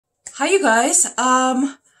Hi, you guys.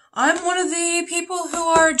 I'm one of the people who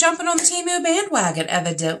are jumping on the Temu bandwagon,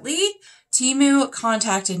 evidently. Temu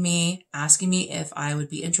contacted me asking me if I would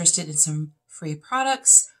be interested in some free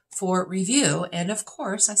products for review. And of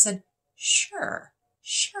course, I said, sure,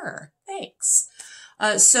 thanks.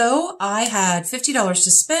 So I had $50 to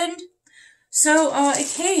spend. So it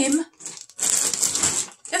came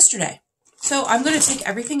yesterday. So I'm going to take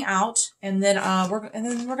everything out and then we're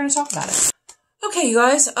going to talk about it. Okay, you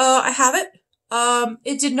guys, I have it.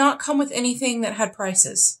 It did not come with anything that had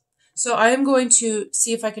prices. So I am going to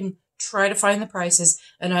see if I can try to find the prices,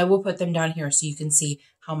 and I will put them down here so you can see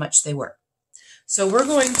how much they were. So we're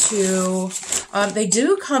going to, they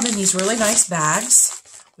do come in these really nice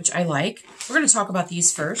bags, which I like. We're going to talk about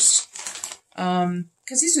these first, because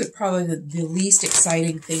these are probably the least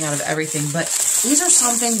exciting thing out of everything, but these are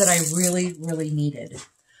something that I really, really needed.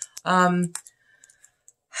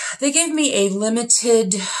 They gave me a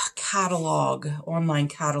limited catalog, online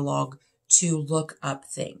catalog, to look up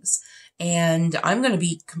things. And I'm going to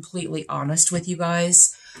be completely honest with you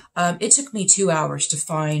guys. It took me 2 hours to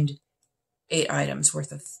find 8 items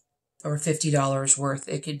worth of, or $50 worth.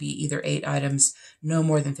 It could be either 8 items, no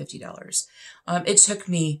more than $50. It took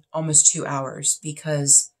me almost 2 hours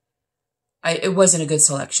because it wasn't a good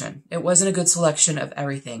selection. It wasn't a good selection of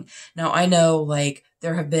everything. Now, I know, like,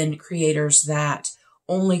 there have been creators that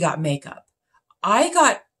only got makeup. I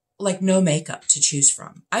got like no makeup to choose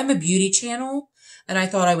from. I'm a beauty channel and I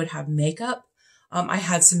thought I would have makeup. I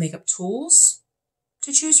had some makeup tools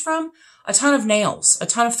to choose from, a ton of nails, a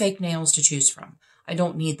ton of fake nails to choose from. I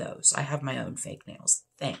don't need those. I have my own fake nails.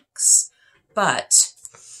 Thanks. But,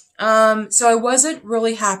 so I wasn't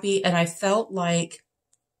really happy and I felt like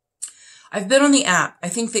I've been on the app. I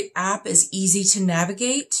think the app is easy to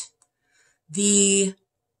navigate. The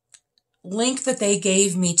link that they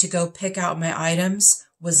gave me to go pick out my items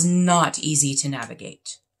was not easy to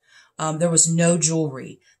navigate. There was no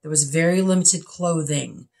jewelry. There was very limited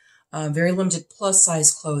clothing, very limited plus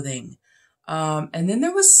size clothing. And then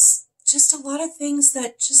there was just a lot of things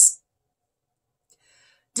that just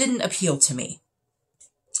didn't appeal to me.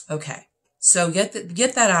 Okay, so get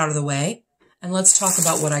that out of the way and let's talk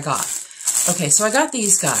about what I got. Okay, so I got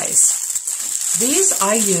these guys. These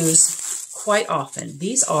I use quite often.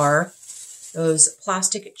 These are those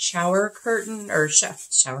plastic shower curtain, or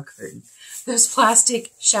shower curtain, those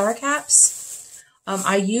plastic shower caps.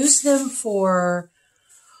 I use them for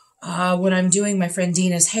when I'm doing my friend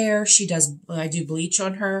Dina's hair. I do bleach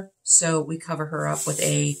on her, so we cover her up with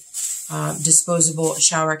a disposable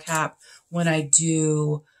shower cap. When I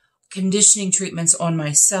do conditioning treatments on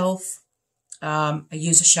myself, I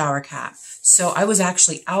use a shower cap. So I was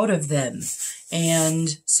actually out of them.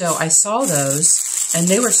 And so I saw those and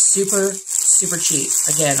they were super, super cheap.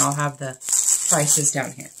 Again, I'll have the prices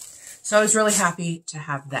down here. So I was really happy to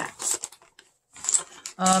have that.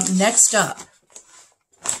 Next up,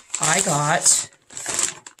 I got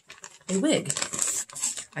a wig.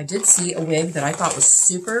 I did see a wig that I thought was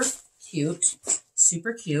super cute,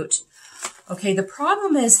 super cute. Okay, the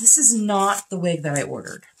problem is this is not the wig that I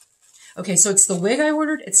ordered. Okay, so it's the wig I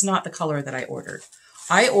ordered. It's not the color that I ordered.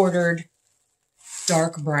 I ordered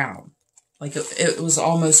dark brown. Like it was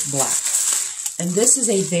almost black. And this is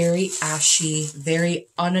a very ashy, very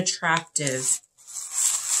unattractive,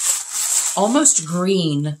 almost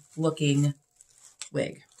green looking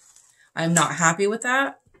wig. I'm not happy with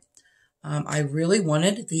that. I really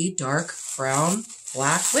wanted the dark brown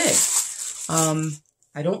black wig.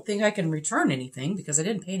 I don't think I can return anything because I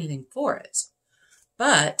didn't pay anything for it.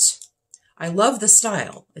 But I love the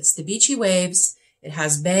style. It's the Beachy Waves. It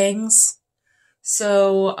has bangs.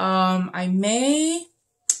 So, I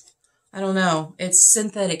don't know. It's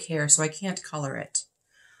synthetic hair, so I can't color it.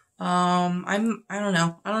 I don't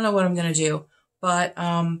know. I don't know what I'm going to do, but,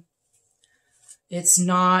 it's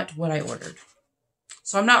not what I ordered.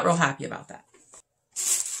 So I'm not real happy about that.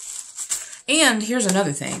 And here's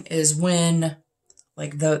another thing is when,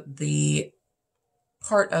 like the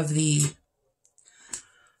part of the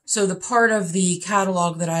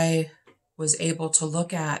catalog that I was able to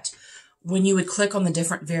look at, when you would click on the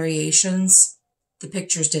different variations, the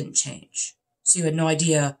pictures didn't change. So you had no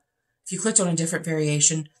idea. If you clicked on a different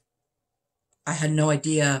variation, I had no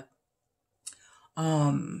idea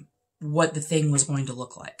what the thing was going to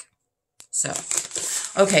look like. So,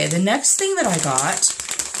 okay, the next thing that I got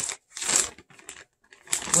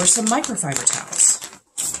were some microfiber towels.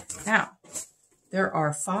 Now, there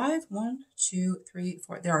are 5, 1, 2, 3,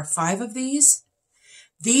 4. There are 5 of these.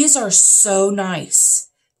 These are so nice.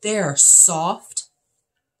 They are soft.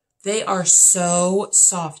 They are so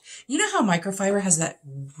soft. You know how microfiber has that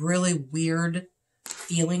really weird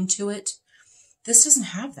feeling to it. This doesn't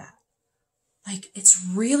have that. Like, it's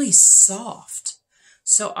really soft.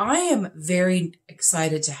 So I am very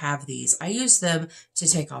excited to have these. I use them to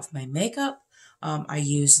take off my makeup. I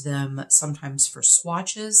use them sometimes for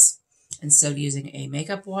swatches instead of using a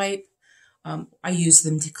makeup wipe. I use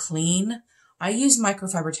them to clean. I use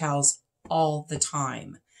microfiber towels all the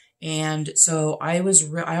time. And so I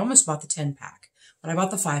almost bought the 10-pack, but I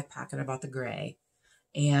bought the 5-pack and I bought the gray.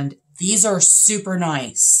 And these are super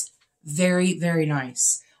nice. Very, very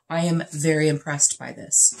nice. I am very impressed by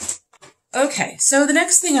this. Okay, so the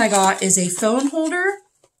next thing I got is a phone holder.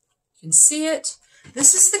 You can see it.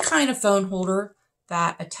 This is the kind of phone holder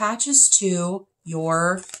that attaches to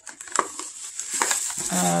your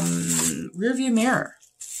rear view mirror.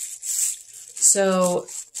 So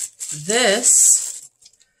this,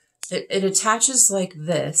 it attaches like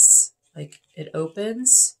this, like it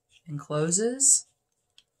opens and closes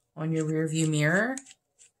on your rear view mirror.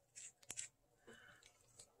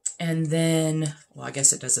 And then, well, I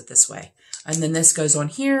guess it does it this way. And then this goes on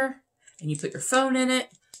here and you put your phone in it.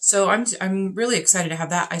 So I'm really excited to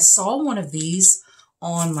have that. I saw one of these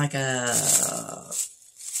on like a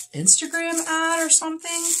Instagram ad or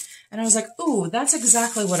something. And I was like, ooh, that's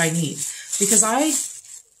exactly what I need. Because I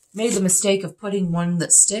made the mistake of putting one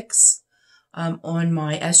that sticks on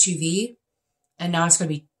my SUV. And now it's going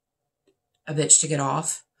to be a bitch to get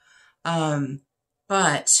off.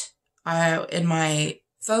 But in my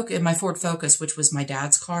Ford Focus, which was my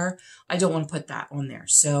dad's car, I don't want to put that on there.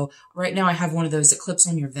 So right now I have one of those that clips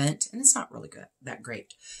on your vent, and it's not really that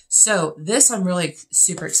great. So this I'm really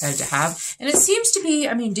super excited to have. And it seems to be,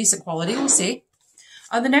 I mean, decent quality. We'll see.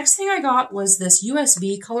 The next thing I got was this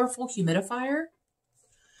USB colorful humidifier.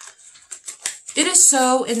 It is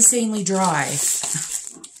so insanely dry.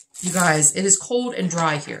 You guys, it is cold and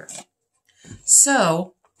dry here.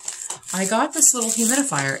 So I got this little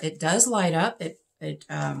humidifier. It does light up. It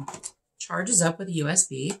charges up with a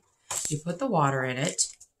USB. You put the water in it,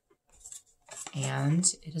 and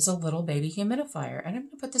it is a little baby humidifier. And I'm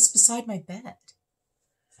going to put this beside my bed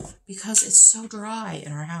because it's so dry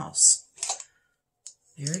in our house.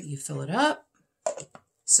 There, you fill it up.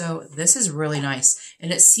 So this is really nice.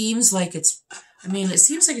 And it seems like it's, I mean, it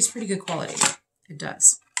seems like it's pretty good quality. It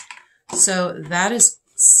does. So that is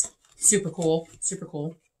super cool. Super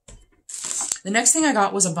cool. The next thing I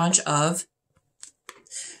got was a bunch of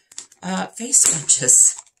face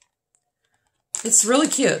sponges. It's really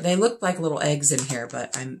cute. They look like little eggs in here,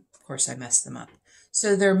 but of course I messed them up.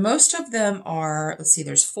 So most of them are, let's see,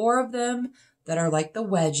 there's 4 of them that are like the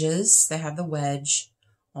wedges. They have the wedge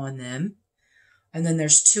on them. And then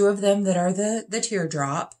there's 2 of them that are the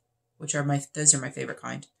teardrop, which are those are my favorite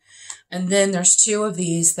kind. And then there's 2 of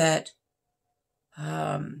these that,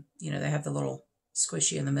 you know, they have the little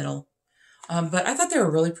squishy in the middle. But I thought they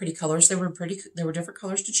were really pretty colors. They were different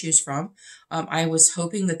colors to choose from. I was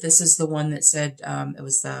hoping that this is the one that said, it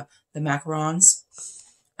was the macarons.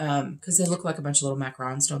 Cause they look like a bunch of little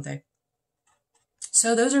macarons, don't they?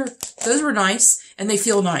 So those were nice, and they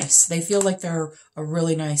feel nice. They feel like they're a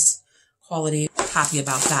really nice quality. Happy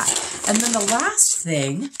about that. And then the last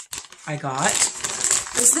thing I got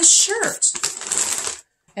is this shirt.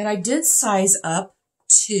 And I did size up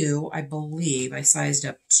 2, I believe. I sized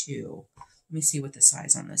up 2. Let me see what the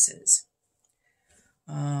size on this is.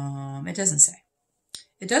 It doesn't say.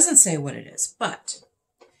 It doesn't say what it is, but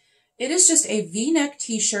it is just a V-neck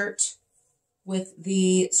t-shirt with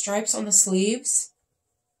the stripes on the sleeves.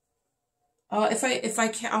 If I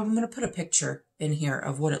can, I'm going to put a picture in here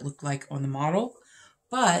of what it looked like on the model.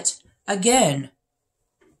 But again,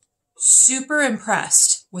 super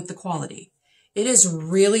impressed with the quality. It is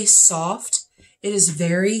really soft. It is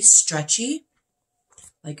very stretchy.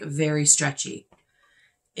 Like very stretchy.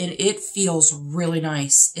 And it feels really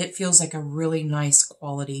nice. It feels like a really nice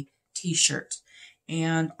quality t-shirt.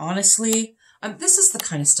 And honestly, this is the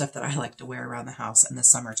kind of stuff that I like to wear around the house in the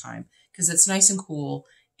summertime because it's nice and cool.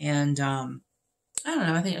 And I don't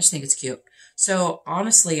know, I just think it's cute. So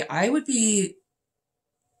honestly, I would be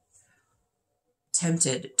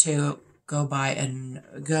tempted to go back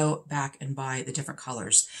and buy the different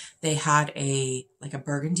colors. They had like a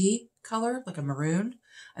burgundy color, like a maroon.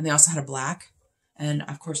 And they also had a black. And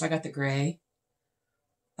of course I got the gray.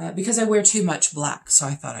 Because I wear too much black, so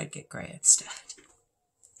I thought I'd get gray instead.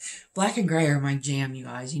 Black and gray are my jam, you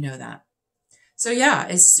guys. You know that. So yeah,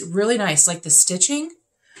 it's really nice. Like the stitching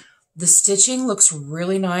looks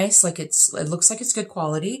really nice. Like it looks like it's good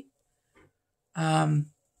quality. On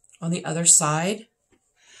the other side,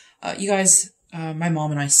 you guys, my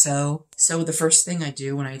mom and I sew. So the first thing I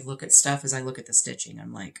do when I look at stuff is I look at the stitching.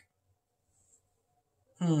 I'm like,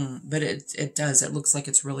 But it does. It looks like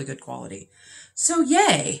it's really good quality. So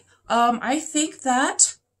yay. I think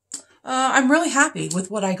that I'm really happy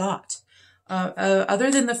with what I got.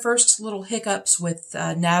 Other than the first little hiccups with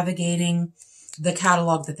navigating the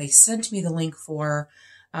catalog that they sent me the link for,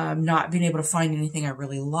 not being able to find anything I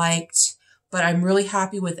really liked. But I'm really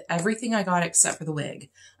happy with everything I got except for the wig.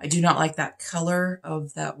 I do not like that color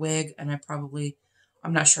of that wig, and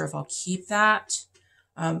I'm not sure if I'll keep that.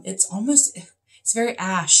 It's very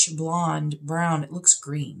ash, blonde, brown. It looks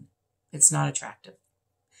green. It's not attractive.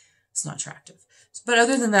 It's not attractive. But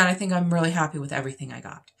other than that, I think I'm really happy with everything I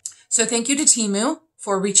got. So thank you to Temu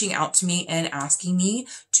for reaching out to me and asking me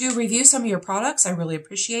to review some of your products. I really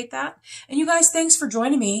appreciate that. And you guys, thanks for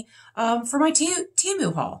joining me for my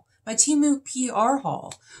Temu haul, my Temu PR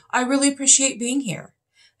haul. I really appreciate being here.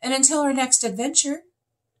 And until our next adventure,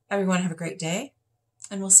 everyone have a great day,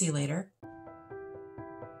 and we'll see you later.